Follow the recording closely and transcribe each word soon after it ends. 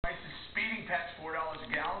past $4 a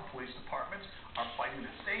gallon, police departments are fighting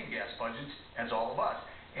the same gas budgets as all of us.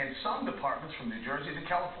 And some departments from New Jersey to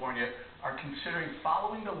California are considering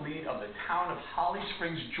following the lead of the town of Holly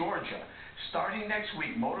Springs, Georgia. Starting next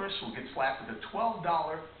week, motorists will get slapped with a $12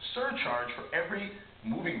 surcharge for every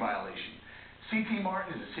moving violation. C.T.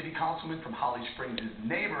 Martin is a city councilman from Holly Springs'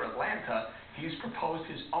 neighbor, Atlanta. He's proposed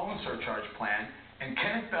his own surcharge plan. And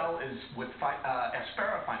Kenneth is with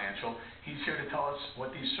Aspera Financial. He's here to tell us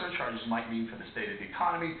what these surcharges might mean for the state of the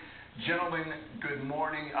economy. Gentlemen, good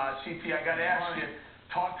morning. C.T., I got to ask you,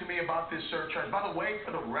 talk to me about this surcharge. By the way,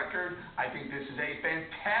 for the record, I think this is a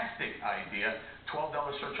fantastic idea. $12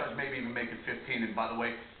 surcharge, maybe even make it 15. And by the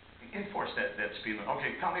way, enforce that speed limit.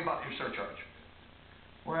 Okay, tell me about your surcharge.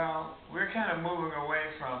 Well, we're kind of moving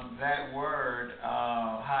away from that word.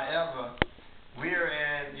 However, we're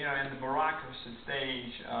in the bureaucracy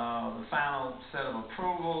stage, the final set of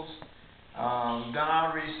approvals. We've done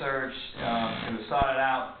our research to start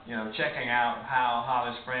out, checking out how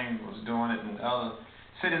Holly Springs was doing it in other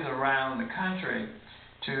cities around the country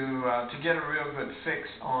to get a real good fix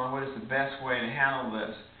on what is the best way to handle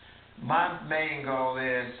this. My main goal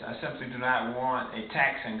is I simply do not want a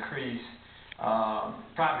tax increase,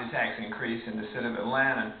 property tax increase in the city of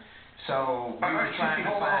Atlanta. So we were trying to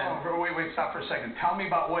find... Wait, stop for a second. Tell me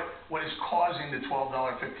about what is causing the $12,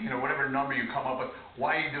 $15, or whatever number you come up with.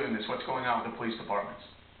 Why are you doing this? What's going on with the police departments?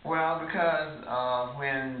 Well, because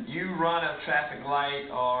when you run a traffic light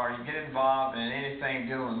or you get involved in anything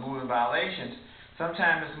dealing with moving violations,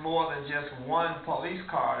 sometimes it's more than just one police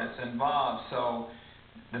car that's involved. So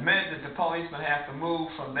the minute that the policemen have to move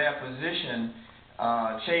from their position,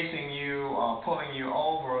 chasing you or pulling you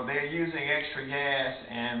over, they're using extra gas,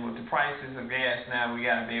 and with the prices of gas now, we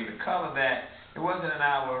got to be able to cover that. It wasn't in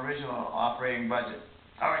our original operating budget.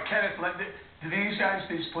 All right, Kenneth, do these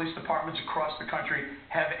police departments across the country,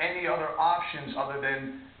 have any other options other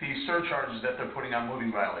than these surcharges that they're putting on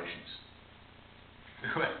moving violations?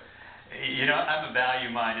 I'm a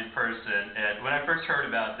value-minded person, and when I first heard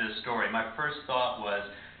about this story, my first thought was,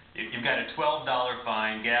 you've got a $12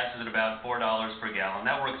 fine, gas is at about $4 per gallon.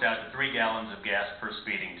 That works out to 3 gallons of gas per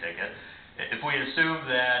speeding ticket. If we assume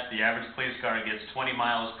that the average police car gets 20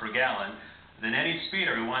 miles per gallon, then any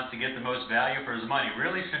speeder who wants to get the most value for his money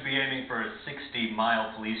really should be aiming for a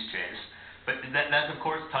 60-mile police chase. But that's, of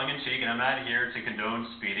course, tongue-in-cheek, and I'm not here to condone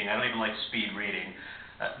speeding. I don't even like speed reading.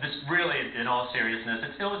 This really, in all seriousness,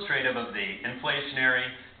 it's illustrative of the inflationary,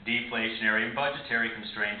 deflationary, and budgetary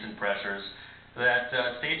constraints and pressures that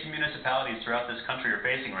states and municipalities throughout this country are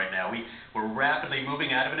facing right now. We're rapidly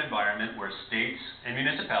moving out of an environment where states and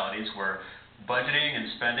municipalities were budgeting and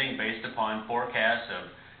spending based upon forecasts of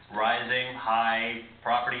rising high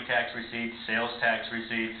property tax receipts, sales tax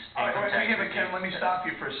receipts, income tax receipts. Ken, let me stop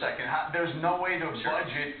you for a second. There's no way to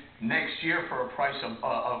budget next year for a price of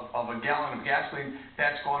a gallon of gasoline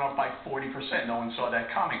that's gone up by 40%. No one saw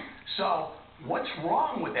that coming. So what's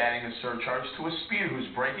wrong with adding a surcharge to a speeder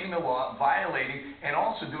who's breaking the law, violating, and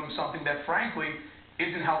also doing something that, frankly,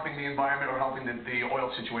 isn't helping the environment or helping the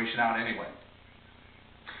oil situation out anyway?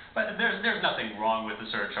 But there's nothing wrong with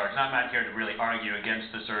the surcharge, and I'm not here to really argue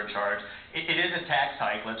against the surcharge. It is a tax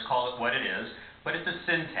hike, let's call it what it is, but it's a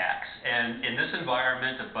sin tax. And in this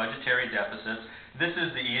environment of budgetary deficits, this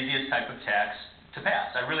is the easiest type of tax to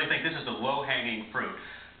pass. I really think this is the low-hanging fruit.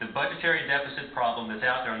 The budgetary deficit problem that's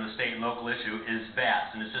out there on the state and local issue is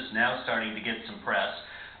vast, and it's just now starting to get some press.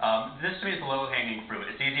 This to me is the low-hanging fruit.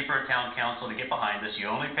 It's easy for a town council to get behind this.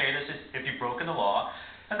 You only pay this if you've broken the law,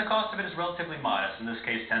 and the cost of it is relatively modest, in this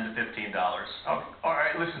case $10 to $15. Oh, all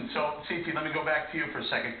right, listen, so CT, let me go back to you for a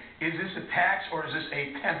second. Is this a tax or is this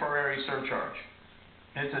a temporary surcharge?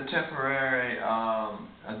 It's a temporary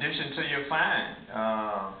addition to your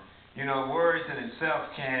fine. Words in itself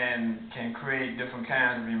can create different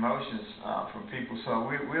kinds of emotions from people. So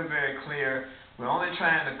we're very clear. We're only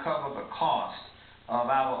trying to cover the cost of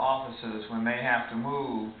our officers when they have to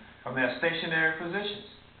move from their stationary positions.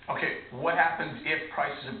 Okay, what happens if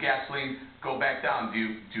prices of gasoline go back down? Do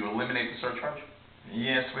you eliminate the surcharge?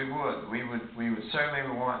 Yes, we would. We would certainly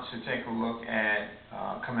want to take a look at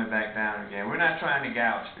coming back down again. We're not trying to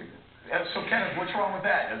gouge people. So, Kenneth, what's wrong with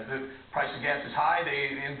that? If the price of gas is high,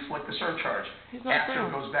 they inflict the surcharge. After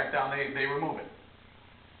it goes back down, they remove it.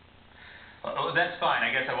 Oh, that's fine. I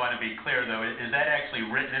guess I want to be clear, though. Is that actually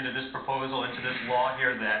written into this proposal, into this law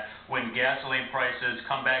here, that when gasoline prices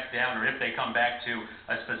come back down, or if they come back to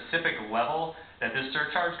a specific level, that this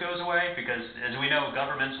surcharge goes away? Because, as we know,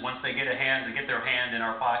 governments, once they get their hand in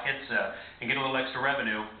our pockets and get a little extra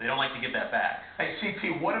revenue, they don't like to give that back. Hey,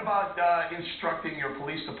 CT, what about instructing your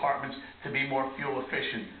police departments to be more fuel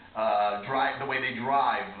efficient? the way they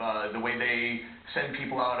drive, the way they send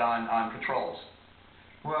people out on patrols?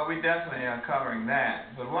 Well, we definitely are covering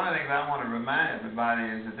that. But one of the things I want to remind everybody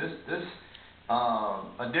is that this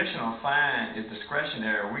additional fine is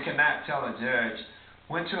discretionary. We cannot tell a judge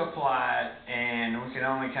when to apply it, and we can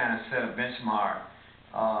only kind of set a benchmark.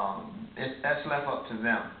 That's left up to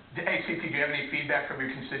them. Hey, CT, do you have any feedback from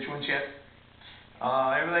your constituents yet?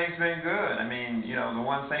 Everything's been good. I mean, you know, the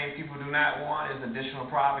one thing people do not want is additional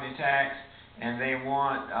property tax, and they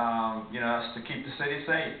want, you know, us to keep the city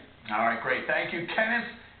safe. All right, great. Thank you, Kenneth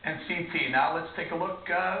and CT. Now let's take a look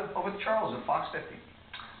over to Charles at Fox 50.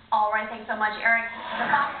 All right, thanks so much, Eric. The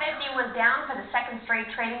Fox 50 was down for the second straight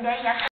trading day yesterday.